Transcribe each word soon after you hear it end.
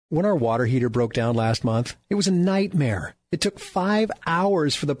When our water heater broke down last month, it was a nightmare. It took 5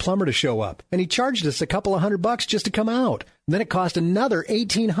 hours for the plumber to show up, and he charged us a couple of $100 just to come out. And then it cost another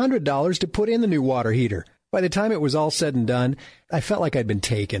 $1,800 to put in the new water heater. By the time it was all said and done, I felt like I'd been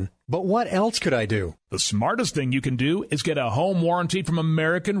taken. But what else could I do? The smartest thing you can do is get a home warranty from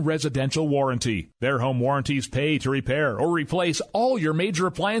American Residential Warranty. Their home warranties pay to repair or replace all your major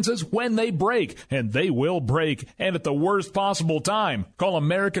appliances when they break, and they will break, and at the worst possible time. Call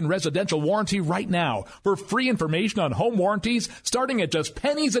American Residential Warranty right now for free information on home warranties starting at just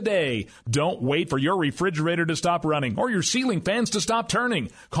pennies a day. Don't wait for your refrigerator to stop running or your ceiling fans to stop turning.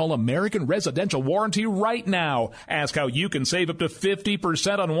 Call American Residential Warranty right now. Ask how you can save up to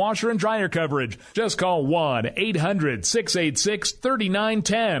 50% on washer and dryer coverage. Just call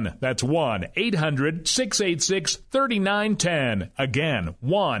 1-800-686-3910. That's 1-800-686-3910. Again,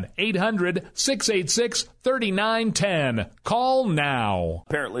 1-800-686-3910. Call now.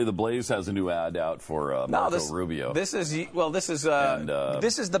 Apparently, the Blaze has a new ad out for Marco Rubio. This is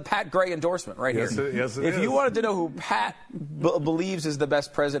the Pat Gray endorsement right here. Yes, it if is. you want to know who Pat believes is the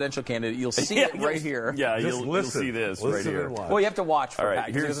best presidential candidate, you'll see it right here. Yeah, you'll see this right here. Well, you have to watch for Pat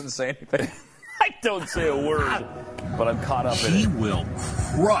because he doesn't say anything. I don't say a word, but I'm caught up in it. He will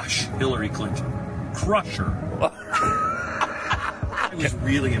crush Hillary Clinton. Crush her. I was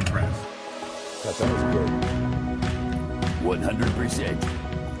really impressed. That was good. 100%.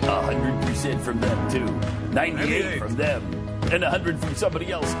 100% from them, too. 98 from them. And 100 from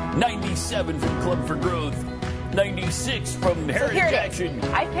somebody else. 97 from Club for Growth. 96 from Harry Jackson.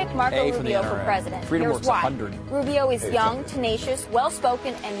 I picked Marco Rubio for president. Here's why. 100. Rubio is young, tenacious,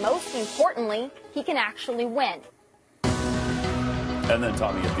 well-spoken, and most importantly, he can actually win. And then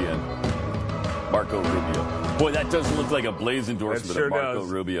Tommy at the end. Marco Rubio. Boy, that doesn't look like a Blaze endorsement of Marco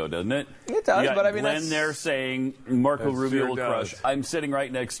Rubio, doesn't it? It does, but I mean, Glenn there saying Marco Rubio will crush. I'm sitting right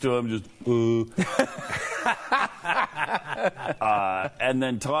next to him, just and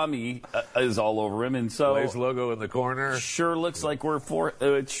then Tommy is all over him, and so Blaze logo in the corner. Sure looks like we're for,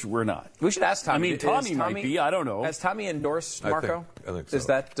 which we're not. We should ask Tommy. I mean, Tommy might be. I don't know. Has Tommy endorsed Marco? I think so. Is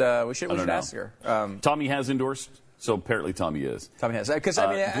that we should ask her? Tommy has endorsed, so apparently Tommy is. Tommy has, because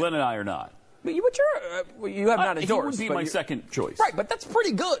I mean, Glenn and I are not. But you have not endorsed. He would be my second choice. Right, but that's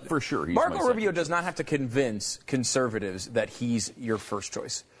pretty good. For sure. Marco Rubio does not have to convince conservatives that he's your first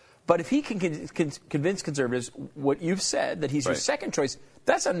choice. But if he can convince conservatives what you've said, that he's your second choice,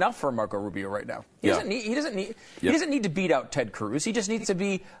 that's enough for Marco Rubio right now. He doesn't need to beat out Ted Cruz. He just needs to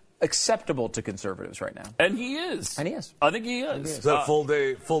be acceptable to conservatives right now. And he is. And he is. I think he is. Is that a full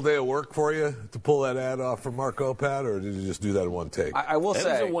day of work for you to pull that ad off from Marco, Pat, or did you just do that in one take? I will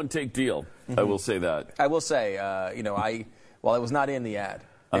say it was a one-take deal. I will say that. I will say, while I was not in the ad,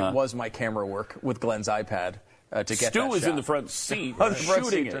 it was my camera work with Glenn's iPad. To get Stu that was shot. in the front seat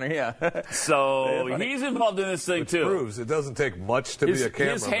shooting it. Yeah. So he's involved in this thing, too. Proves it doesn't take much to be a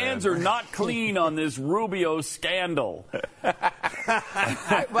cameraman. His hands are not clean on this Rubio scandal.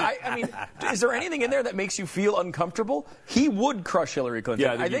 I mean, is there anything in there that makes you feel uncomfortable? He would crush Hillary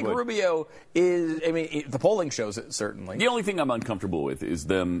Clinton. Yeah, I think Rubio is, the polling shows it, certainly. The only thing I'm uncomfortable with is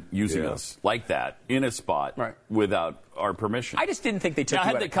them using us like that in a spot without our permission. I just didn't think they took now, you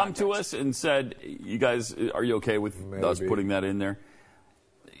had out they of come context. to us and said, you guys, are you okay with us putting that in there?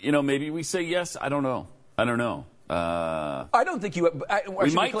 Maybe we say yes. I don't know. I don't think you.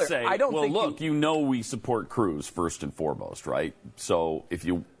 We might say, look, we support Cruz first and foremost, right? So if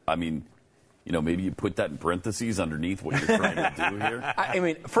you, maybe you put that in parentheses underneath what you're trying to do here.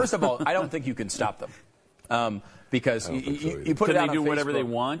 First of all, I don't think you can stop them. Because you put it out on Facebook. Can they do whatever they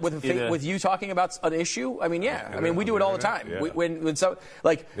want? With you talking about an issue? We do it all the time.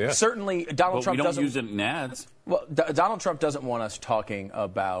 Yeah. Certainly Donald Trump doesn't use it in ads. Well, Donald Trump doesn't want us talking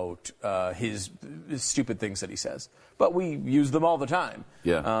about his stupid things that he says. But we use them all the time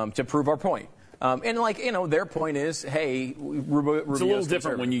to prove our point. Their point is, hey, Rubio's it's a little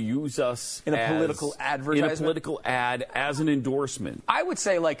different when you use us in a political advertisement. In a political ad as an endorsement. I would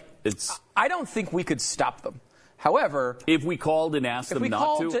say, I don't think we could stop them. However, if we called and asked them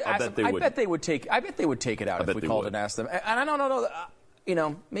not to, I bet they would. I bet they would take it out if we called and asked them. And I don't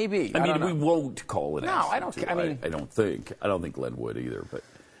know. Maybe. We won't call and ask. No, I don't. I don't think. I don't think Glenn would either. But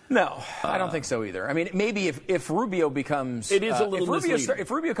no, I don't think so either. Maybe if Rubio becomes, it is a little misleading.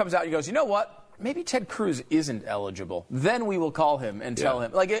 If Rubio comes out and goes, you know what? Maybe Ted Cruz isn't eligible. Then we will call him and tell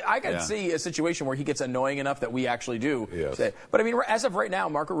him. I can see a situation where he gets annoying enough that we actually do say. But as of right now,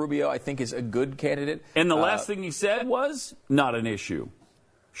 Marco Rubio, I think, is a good candidate. And the last thing he said was not an issue.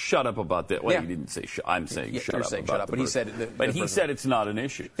 shut up about that. Well, he didn't say I'm saying shut up about shut up, but he said he said it's not an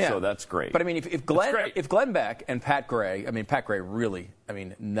issue. Yeah. So that's great. But I mean, if Glenn Beck and Pat Gray, Pat Gray really,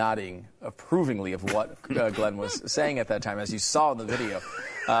 nodding approvingly of what Glenn was saying at that time, as you saw in the video,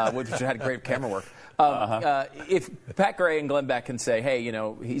 which had great camera work. If Pat Gray and Glenn Beck can say, hey,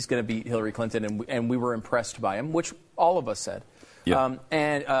 he's going to beat Hillary Clinton, and we were impressed by him, which all of us said. Yeah.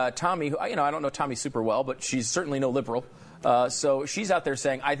 And Tommy, who, I don't know Tommy super well, but she's certainly no liberal. So she's out there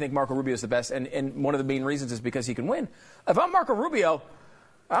saying, I think Marco Rubio is the best, and one of the main reasons is because he can win. If I'm Marco Rubio,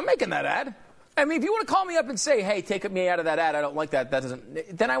 I'm making that ad. If you want to call me up and say, hey, take me out of that ad, I don't like that,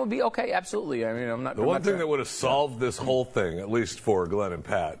 then I would be okay, absolutely. I'm not. The one thing that would have solved this whole thing, at least for Glenn and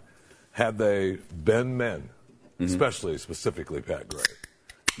Pat, had they been men, specifically Pat Gray,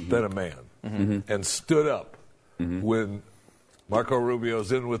 been a man, and stood up when Marco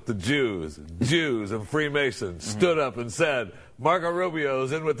Rubio's in with the Jews and Freemasons, stood up and said, Marco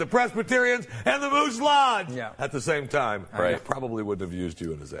Rubio's in with the Presbyterians and the Moose Lodge. Yeah. At the same time, I probably wouldn't have used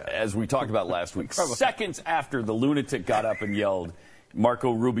you in his ad. As we talked about last week, seconds after the lunatic got up and yelled,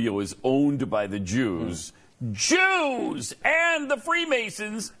 Marco Rubio is owned by the Jews, Jews and the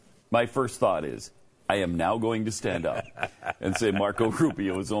Freemasons, my first thought is, I am now going to stand up and say Marco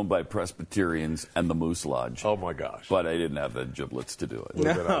Rubio is owned by Presbyterians and the Moose Lodge. Oh, my gosh. But I didn't have the giblets to do it.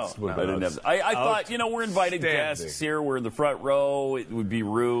 I thought, we're invited guests here. We're in the front row. It would be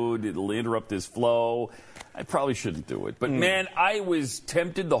rude. It'll interrupt his flow. I probably shouldn't do it. But, man, I was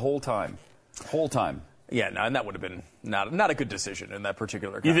tempted the whole time. Yeah, no, and that would have been not a good decision in that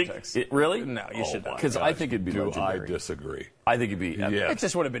particular context. You think really? No, you should not. Because I think it'd be legendary. I disagree. I think it'd be. It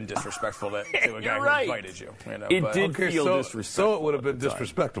just would have been disrespectful to a guy who invited you. It did feel disrespectful. So it would have been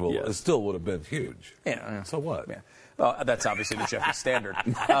disrespectful. Yes. It still would have been huge. Yeah. So what? Yeah. Well, that's obviously the Jeffy standard.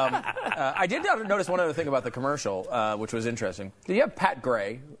 I did notice one other thing about the commercial, which was interesting. You have Pat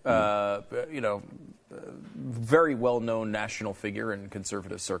Gray, very well-known national figure in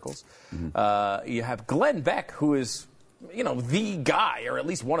conservative circles. You have Glenn Beck, who is, the guy, or at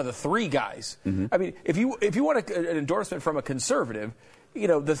least one of the three guys. If you want an endorsement from a conservative,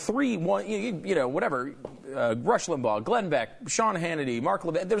 the three, whatever, Rush Limbaugh, Glenn Beck, Sean Hannity, Mark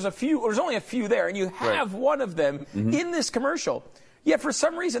Levin, there's only a few there, and you have one of them in this commercial. Yet for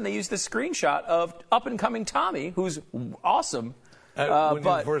some reason they use this screenshot of up-and-coming Tommy, who's awesome. When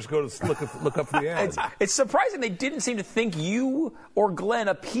you first go to look up the ad. It's surprising they didn't seem to think you or Glenn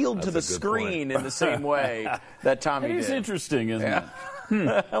appealed to the screen in the same way that Tommy did. It's interesting, isn't it?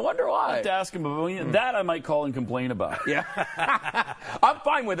 I wonder why. I have to ask him about that. I might call and complain about. Yeah, I'm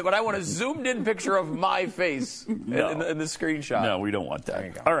fine with it, but I want a zoomed-in picture of my face in the screenshot. No, we don't want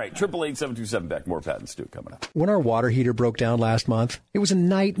that. All right, 888-727-BECK. More Pat and Stu coming up. When our water heater broke down last month, it was a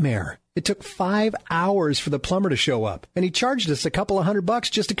nightmare. It took 5 hours for the plumber to show up, and he charged us a couple of $100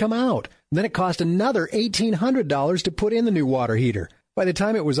 just to come out. Then it cost another $1,800 to put in the new water heater. By the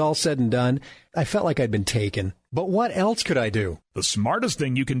time it was all said and done, I felt like I'd been taken. But what else could I do? The smartest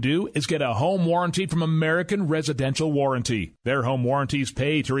thing you can do is get a home warranty from American Residential Warranty. Their home warranties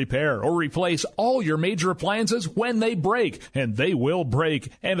pay to repair or replace all your major appliances when they break, and they will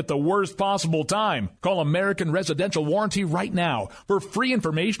break, and at the worst possible time. Call American Residential Warranty right now for free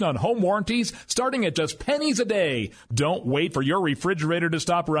information on home warranties starting at just pennies a day. Don't wait for your refrigerator to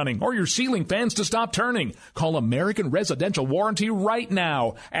stop running or your ceiling fans to stop turning. Call American Residential Warranty right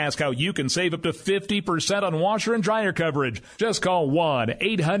now. Ask how you can save up to 50% on washer and dryer coverage. Just call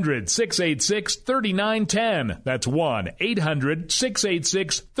 1-800-686-3910. That's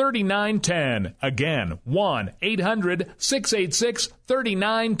 1-800-686-3910. Again,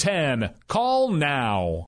 1-800-686-3910. Call now.